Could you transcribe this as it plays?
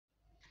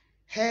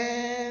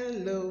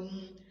Hello,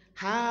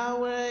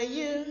 how are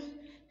you?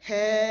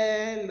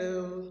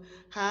 Hello,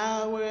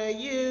 how are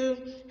you?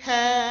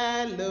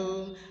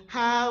 Hello,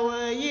 how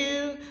are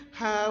you?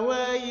 How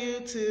are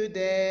you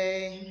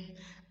today?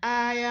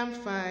 I am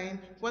fine.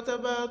 What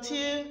about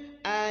you?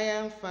 I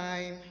am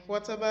fine.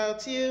 What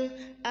about you?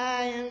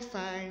 I am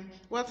fine.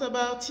 What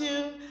about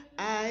you?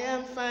 I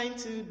am fine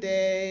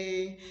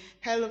today.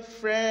 Hello,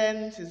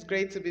 friends. It's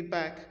great to be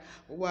back.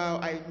 Wow,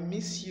 I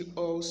miss you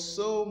all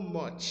so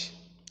much.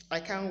 I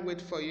can't wait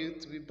for you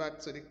to be back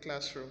to the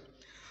classroom.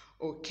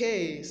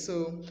 Okay,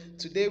 so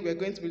today we're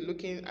going to be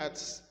looking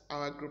at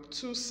our group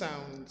 2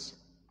 sounds.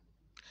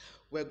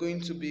 We're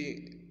going to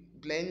be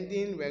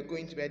blending, we're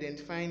going to be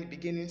identifying the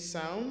beginning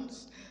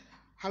sounds.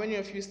 How many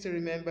of you still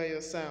remember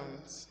your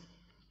sounds?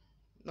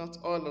 Not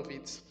all of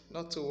it,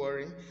 not to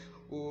worry.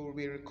 We'll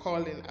be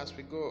recalling as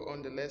we go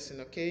on the lesson,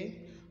 okay?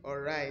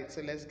 Alright,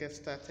 so let's get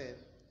started.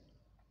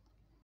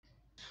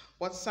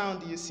 What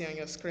sound do you see on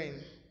your screen?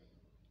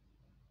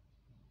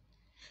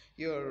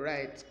 You're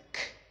right.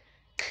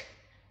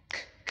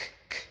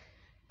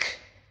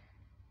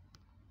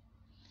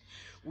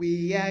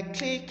 We are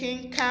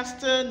clicking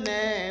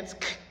castanets.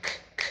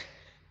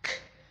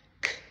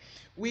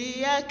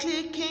 We are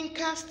clicking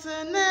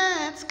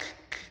castanets.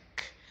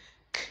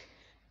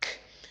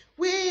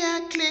 We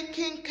are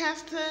clicking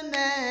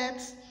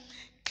castanets.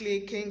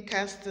 Clicking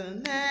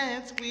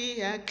castanets.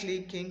 We are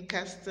clicking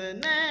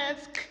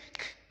castanets.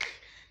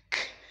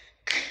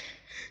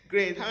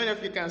 Great. How many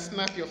of you can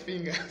snap your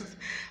fingers?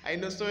 I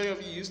know so many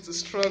of you used to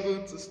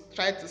struggle to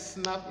try to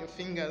snap your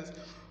fingers.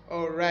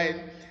 All right.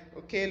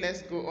 Okay,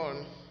 let's go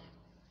on.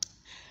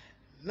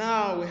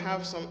 Now we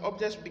have some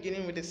objects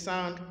beginning with the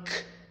sound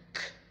k,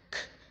 k, k.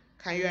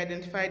 Can you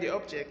identify the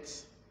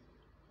objects?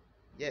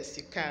 Yes,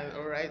 you can.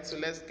 All right, so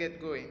let's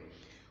get going.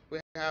 We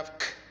have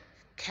k,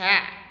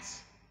 cat,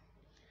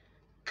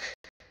 k,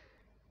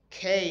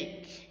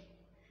 cake,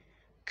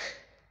 k,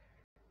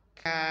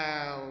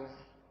 cow,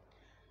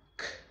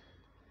 k,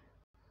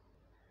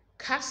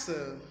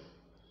 castle,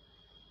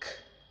 k,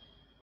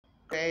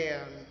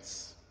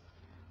 crayons,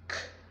 k,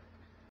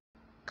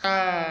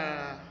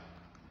 car,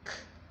 k,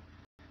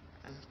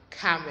 and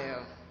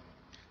camel.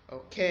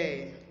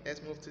 Okay,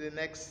 let's move to the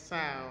next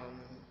sound.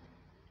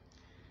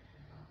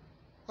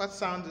 What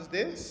sound is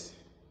this?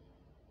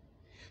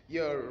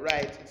 You're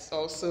right, it's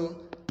also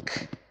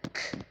k, k,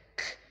 k,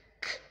 k,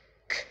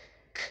 k, k,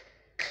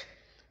 k.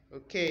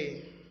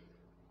 Okay.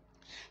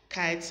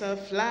 Kites are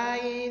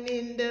flying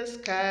in the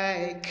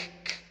sky. K,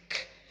 k,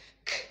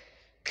 k,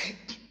 k,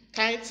 k.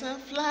 Kites are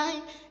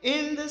flying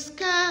in the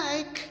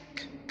sky. K,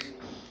 k, k,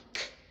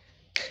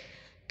 k.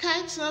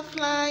 Kites are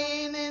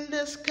flying in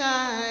the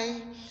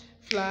sky.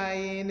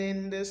 Flying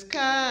in the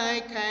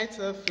sky. Kites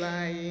are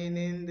flying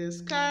in the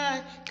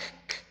sky. K,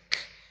 k,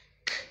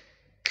 k,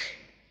 k.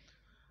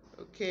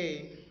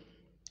 Okay.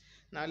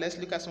 Now let's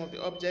look at some of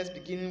the objects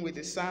beginning with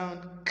the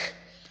sound k.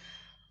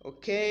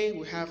 Okay,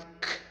 we have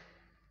k,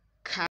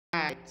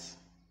 kite,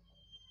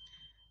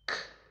 k,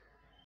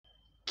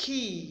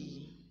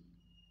 key,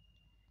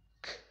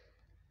 k,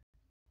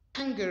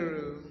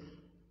 kangaroo,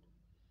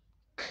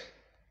 k,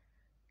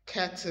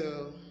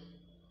 kettle,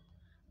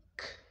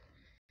 k,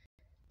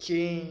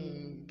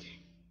 king,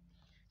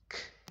 k,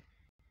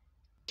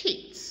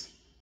 kit.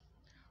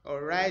 All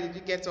right, did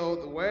you get all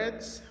the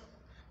words?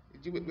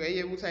 Were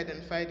you able to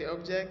identify the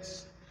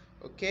objects?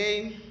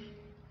 Okay,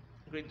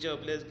 great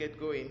job. Let's get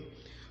going.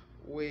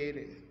 With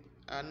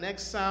our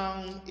next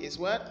sound is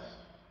what?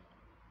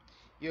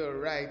 You're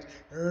right.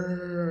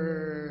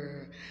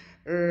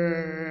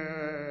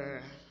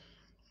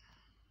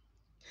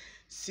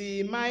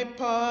 See my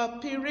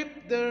puppy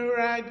rip the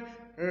rag.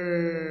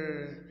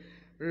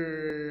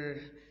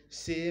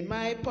 See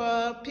my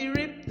puppy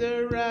rip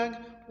the rag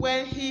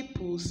when he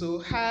pulls so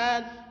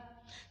hard.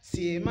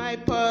 See my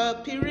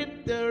puppy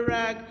rip the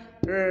rag.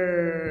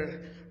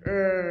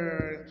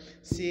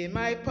 See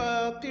my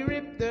puppy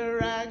rip the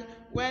rag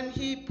when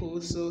he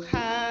pulls so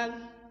hard.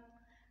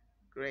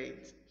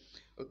 Great.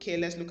 Okay,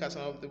 let's look at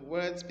some of the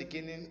words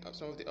beginning,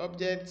 some of the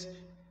objects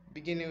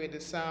beginning with the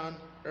sound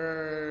We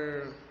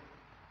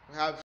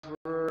have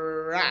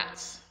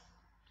rat,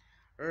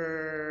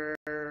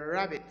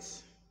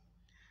 rabbit,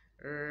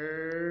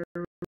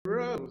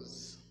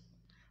 rose,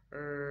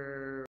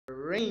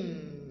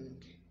 ring,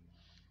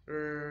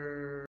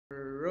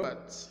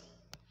 robot,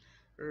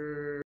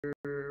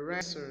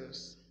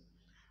 racers,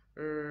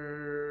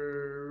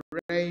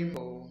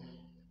 rainbow.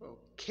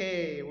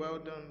 Okay, well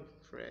done,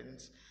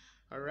 friends.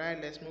 All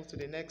right, let's move to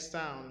the next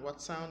sound.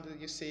 What sound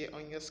did you see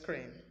on your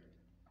screen?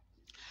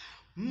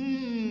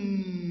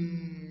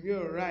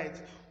 You're right.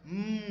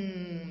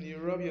 You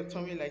rub your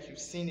tummy like you've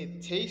seen a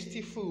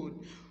tasty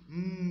food.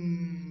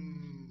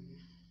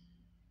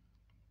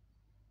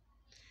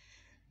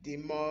 The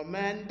mom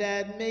and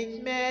dad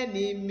make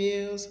many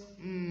meals.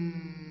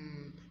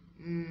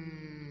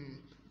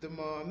 The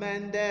mom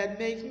and dad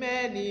make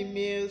many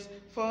meals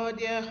for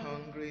their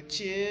hungry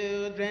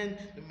children.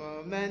 The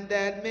mom and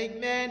dad make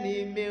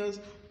many meals.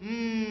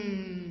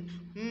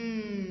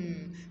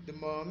 The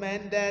Mom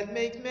and dad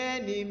make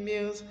many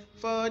meals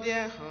for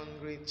their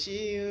hungry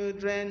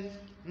children.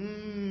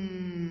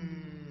 Mmm.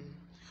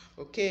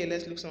 Okay,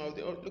 let's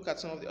look at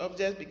some of the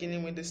objects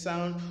beginning with the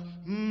sound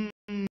mmm.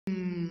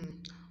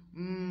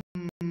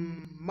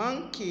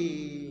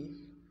 Monkey.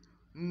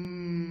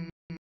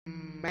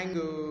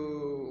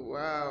 Mango.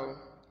 Wow,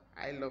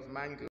 I love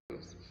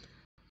mangoes.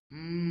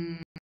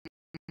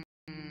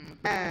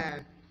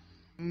 Man.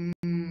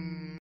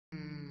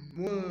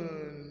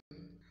 Moon.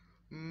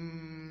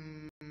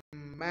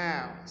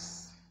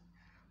 Mouse.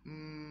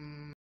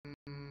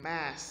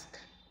 Mask.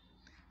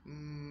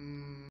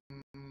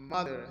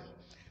 Mother.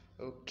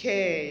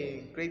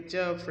 Okay, great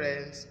job,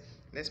 friends.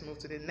 Let's move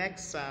to the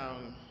next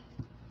sound.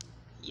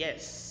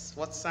 Yes,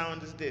 what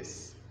sound is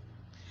this?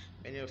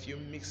 Many of you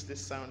mix this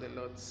sound a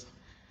lot.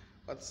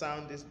 What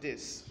sound is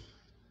this?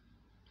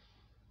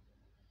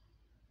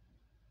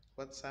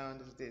 What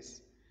sound is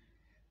this?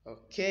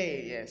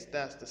 Okay, yes,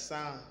 that's the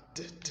sound.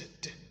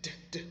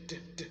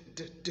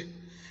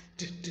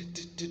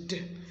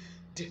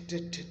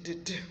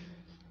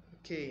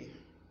 Okay.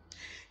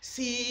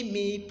 See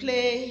me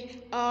play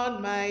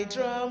on my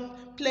drum.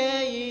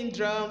 Playing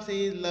drums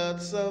is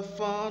lots of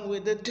fun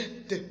with the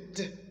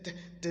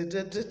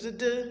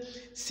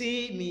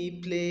See me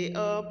play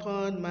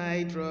upon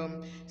my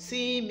drum.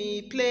 See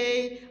me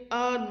play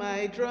on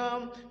my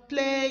drum.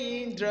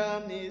 Playing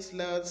drum is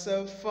lots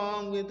of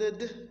fun with the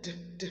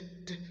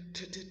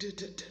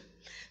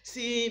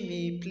See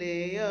me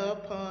play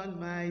upon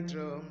my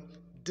drum.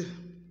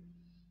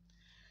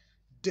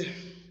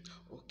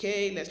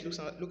 Okay, let's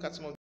look at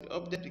some of the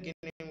objects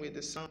beginning with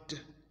the sound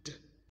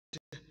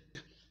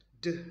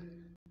d.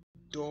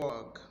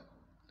 Dog.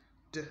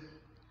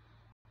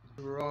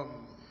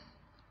 Drum.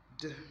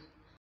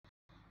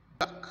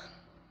 Duck.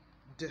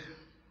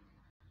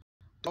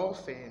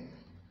 Dolphin.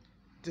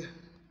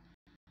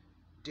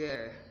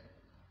 Dare.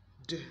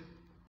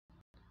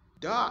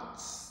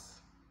 Dots.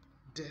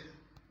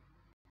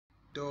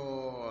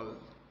 Doll.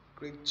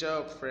 Great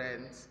job,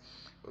 friends.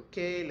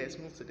 Okay, let's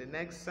move to the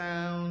next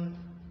sound.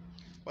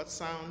 What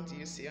sound do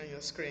you see on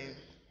your screen?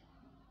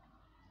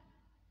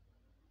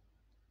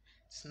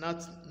 It's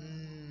not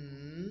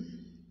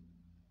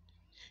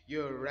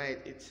You're right,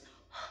 it's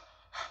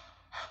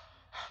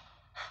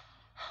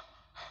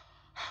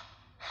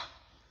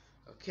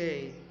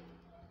okay.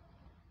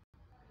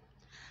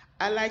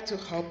 I like to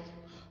hop,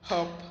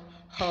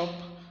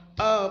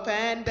 up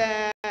and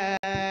down.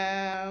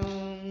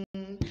 I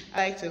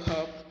like to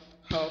hop,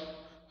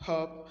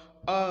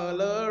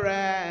 all around.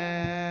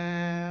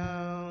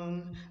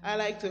 I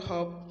like to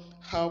hop,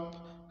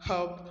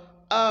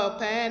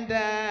 up and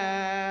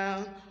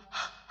down.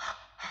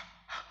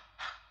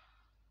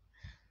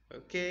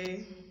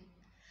 Okay,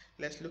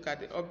 let's look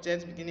at the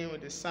objects beginning with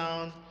the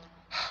sound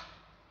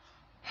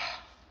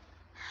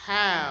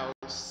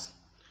house,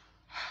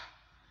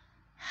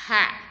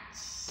 hat,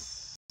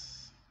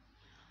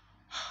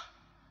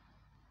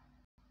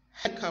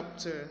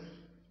 helicopter,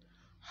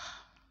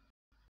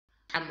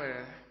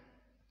 hammer,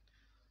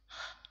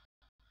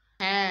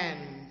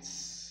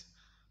 hands,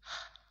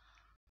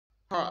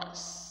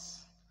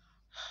 horse,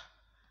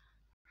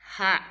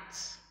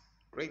 hat.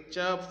 Great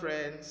job,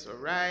 friends. All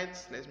right,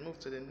 let's move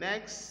to the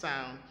next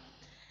sound.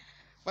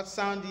 What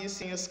sound do you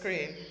see on your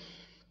screen?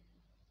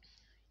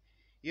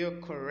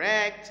 You're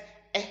correct.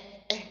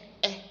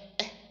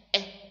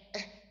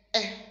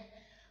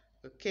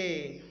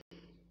 Okay.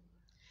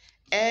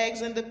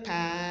 Eggs in the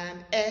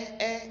pan,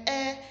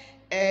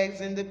 eggs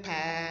in the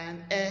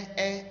pan,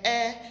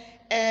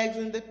 eggs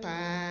in the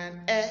pan,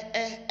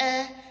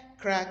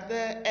 crack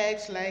the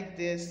eggs like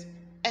this,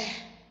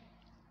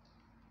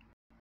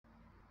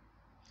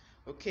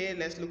 Okay,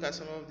 let's look at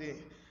some of the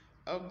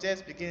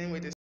objects beginning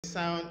with the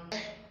sound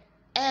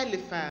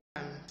elephant,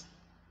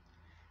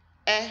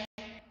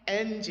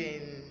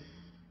 engine,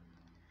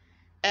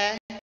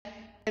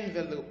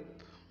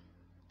 envelope,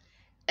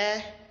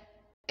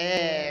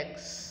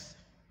 eggs,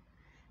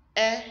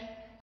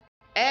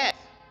 egg.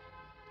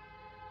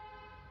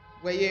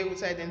 Were you able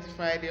to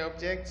identify the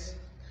objects?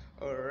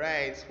 All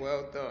right,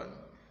 well done.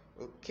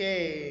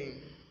 Okay.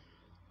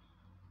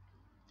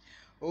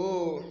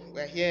 Oh,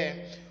 we're here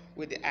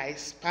with the I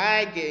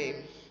Spy game.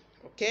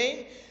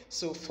 Okay,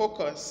 so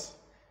focus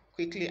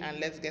quickly and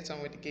let's get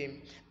on with the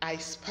game. I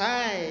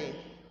spy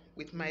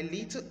with my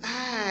little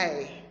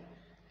eye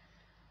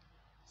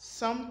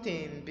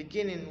something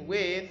beginning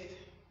with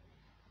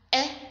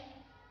eh,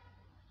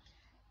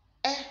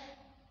 eh.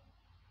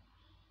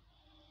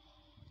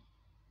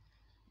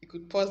 You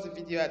could pause the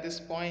video at this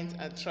point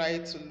and try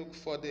to look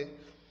for the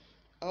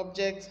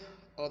object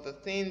or the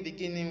thing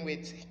beginning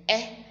with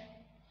eh.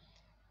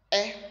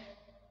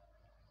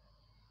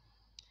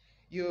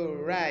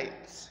 You're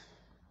right.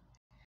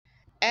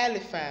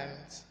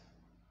 Elephant.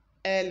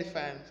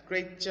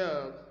 Great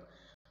job.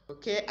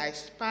 Okay, I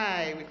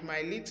spy with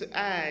my little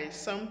eye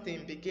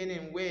something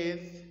beginning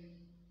with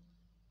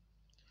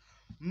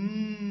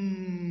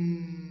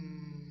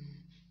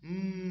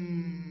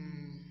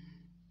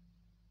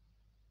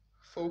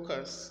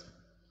Focus.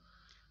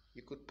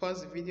 You could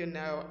pause the video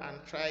now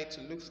and try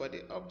to look for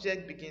the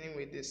object beginning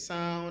with the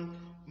sound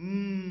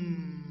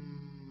mm.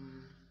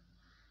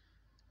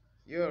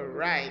 You're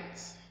right.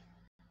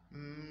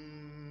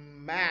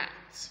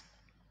 Mat.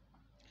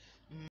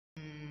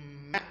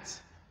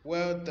 Mat.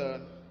 Well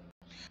done.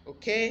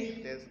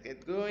 Okay, let's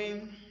get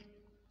going.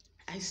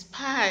 I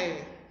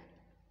spy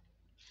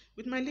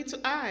with my little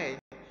eye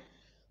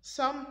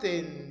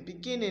something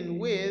beginning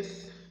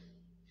with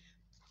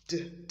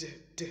d d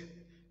d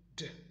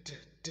d d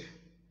d.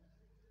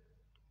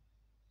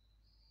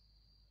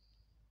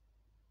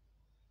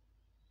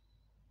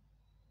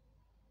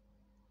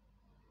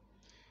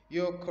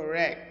 You're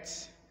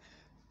correct.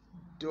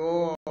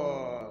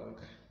 Dog.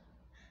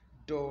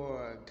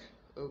 Dog.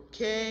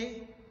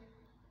 Okay.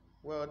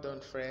 Well done,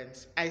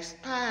 friends. I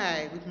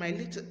spy with my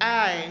little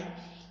eye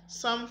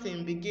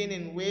something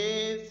beginning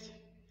with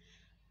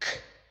k,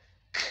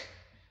 k,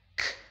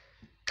 k,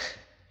 k,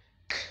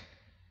 k.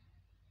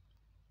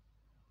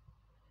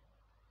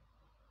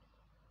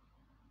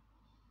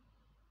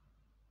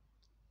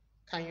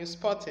 Can you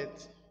spot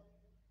it?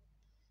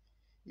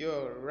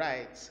 You're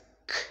right.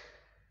 K.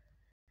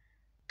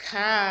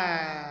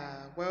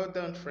 Car. Well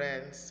done,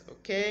 friends.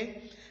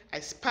 Okay. I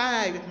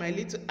spy with my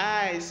little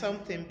eye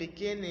something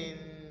beginning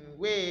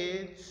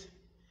with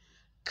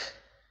k,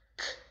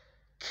 k,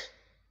 k.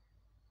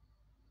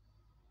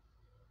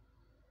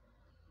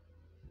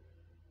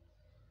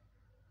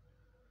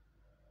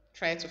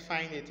 Try to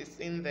find it. It's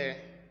in there.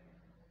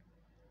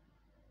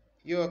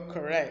 You're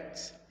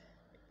correct.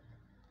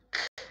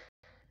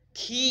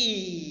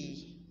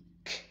 Key.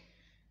 K,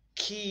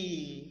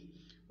 key.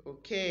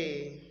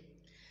 Okay.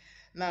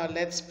 Now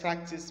let's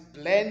practice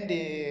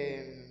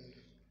blending.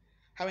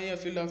 How many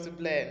of you love to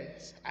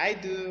blend? I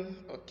do.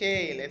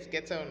 Okay, let's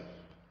get on.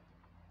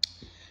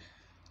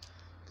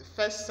 The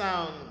first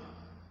sound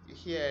you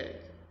hear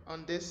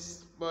on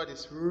this board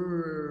is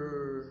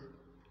r,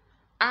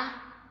 a,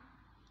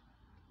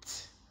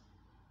 t,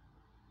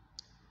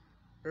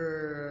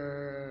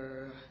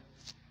 r,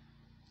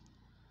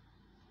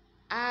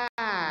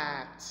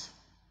 at,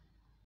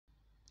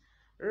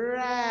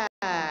 rat,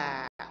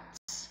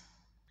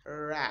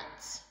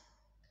 rat,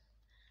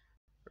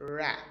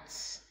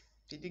 rat.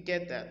 Did you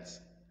get that?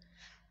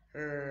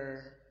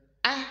 R,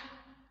 a,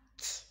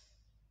 t,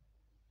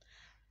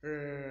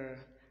 r,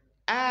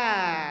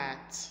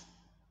 at,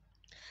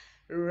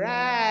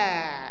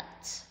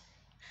 rat,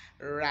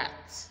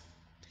 rat,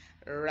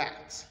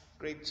 rat.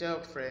 Great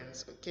job,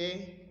 friends.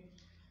 Okay.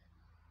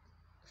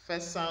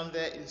 First sound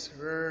there is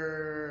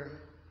r,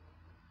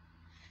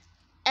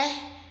 eh,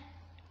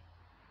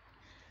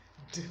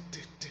 d, d,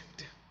 d,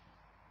 d.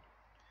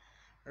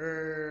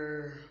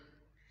 R,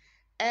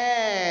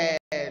 ed,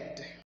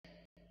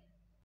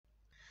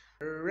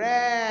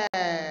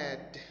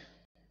 red,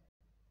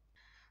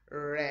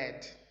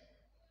 red,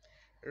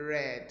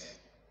 red.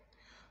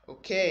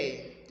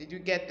 Okay, did you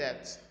get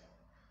that?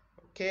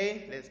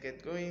 Okay, let's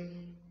get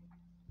going.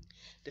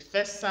 The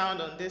first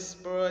sound on this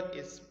board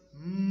is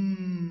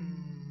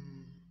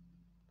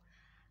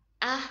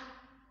a,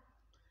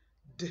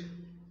 d,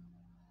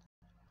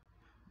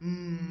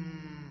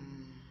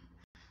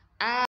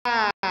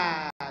 ad,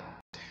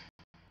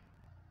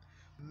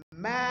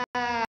 mad,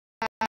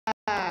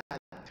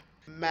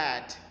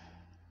 mad,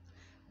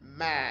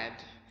 mad.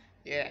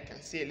 Yeah, I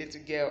can see a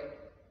little girl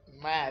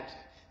mad.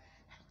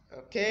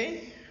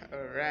 Okay,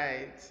 all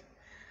right.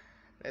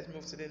 Let's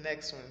move to the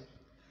next one.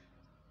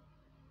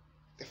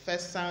 The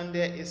first sound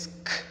there is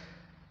k,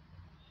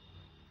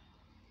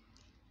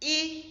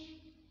 e,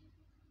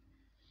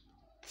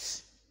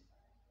 t,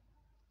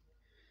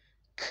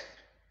 k,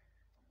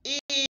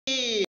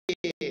 e,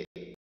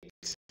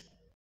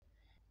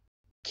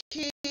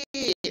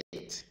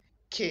 kit,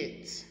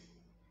 kit,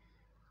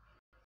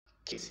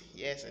 kit.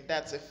 Yes, and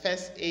that's a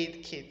first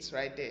aid kit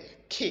right there.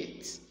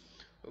 Kit.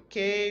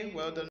 Okay,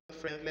 well done,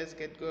 friends. Let's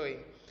get going.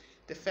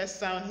 The first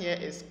sound here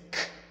is k,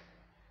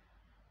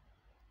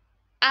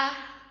 a,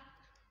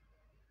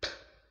 p,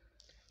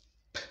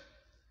 p,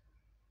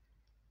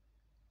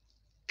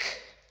 k,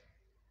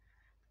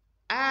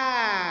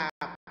 a,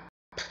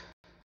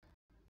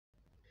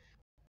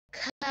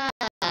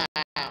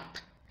 cap,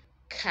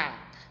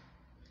 cap,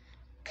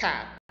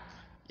 cap.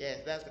 Yes,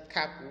 that's the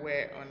cap we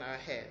wear on our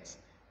heads.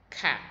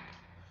 Cap.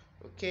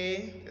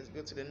 Okay, let's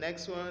go to the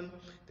next one.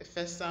 The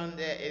first sound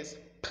there is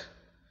p,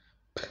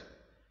 p.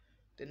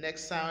 The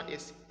next sound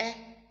is eh,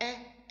 eh,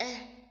 eh.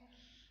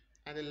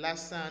 And the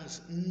last sound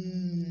is p,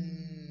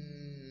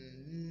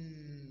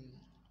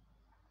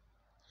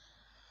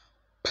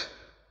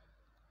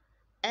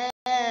 n,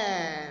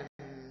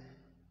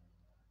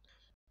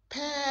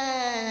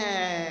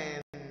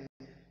 pen,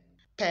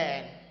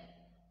 pen,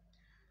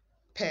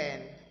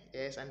 pen.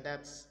 Yes, and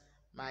that's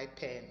my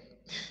pen,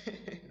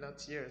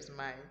 not yours,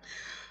 mine.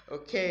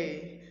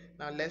 Okay,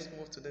 now let's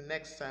move to the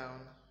next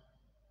sound.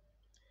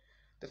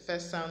 The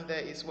first sound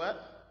there is what?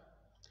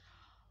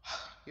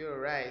 You're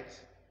right.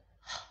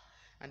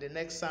 And the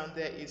next sound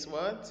there is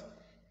what?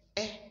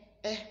 Eh,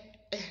 eh,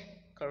 eh.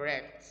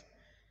 Correct.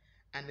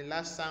 And the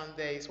last sound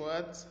there is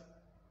what?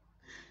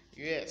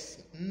 Yes.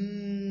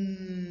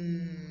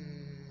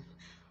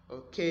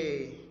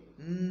 Okay.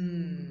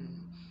 And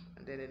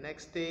then the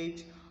next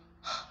stage.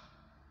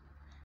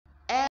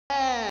 N.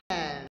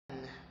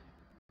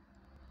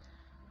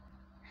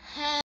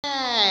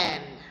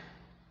 Hen.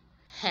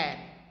 Hen.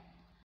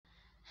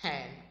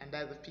 Hen. And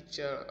that's a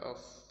picture of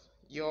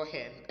your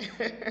hen.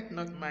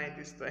 Not mine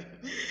this time.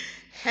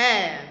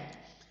 Hen.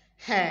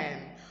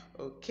 Hen.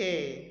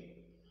 Okay.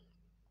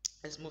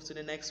 Let's move to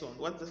the next one.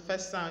 What's the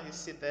first sound you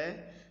see there?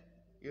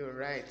 You're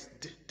right.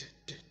 D, d,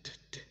 d, d,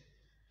 d.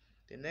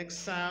 The next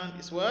sound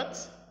is what?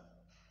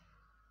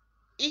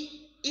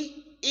 E,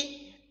 E,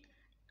 E.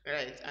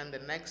 Right. And the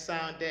next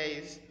sound there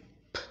is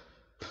P,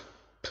 P,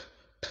 P,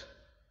 P.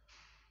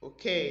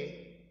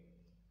 Okay.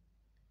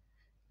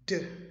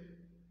 D.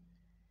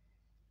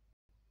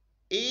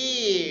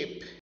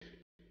 Eep.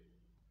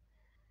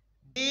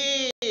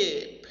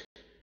 Deep.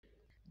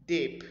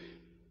 Deep.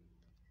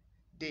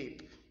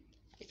 Deep.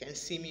 You can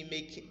see me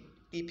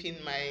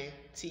dipping my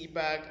tea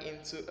bag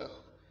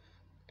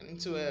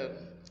into a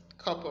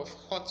cup of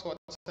hot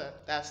water.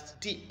 That's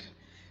deep,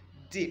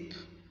 deep,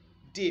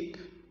 deep.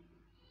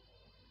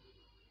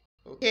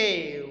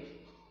 Okay,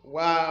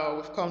 wow,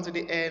 we've come to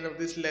the end of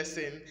this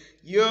lesson.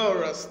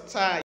 You're a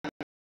star. You've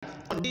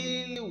done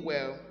really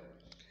well.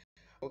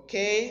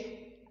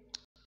 Okay,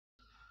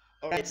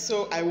 all right.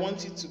 So I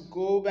want you to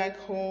go back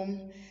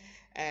home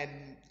and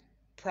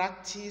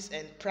practice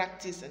and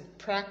practice and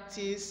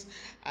practice,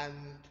 and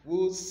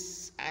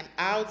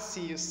I'll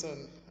see you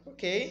soon.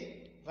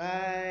 Okay,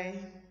 bye.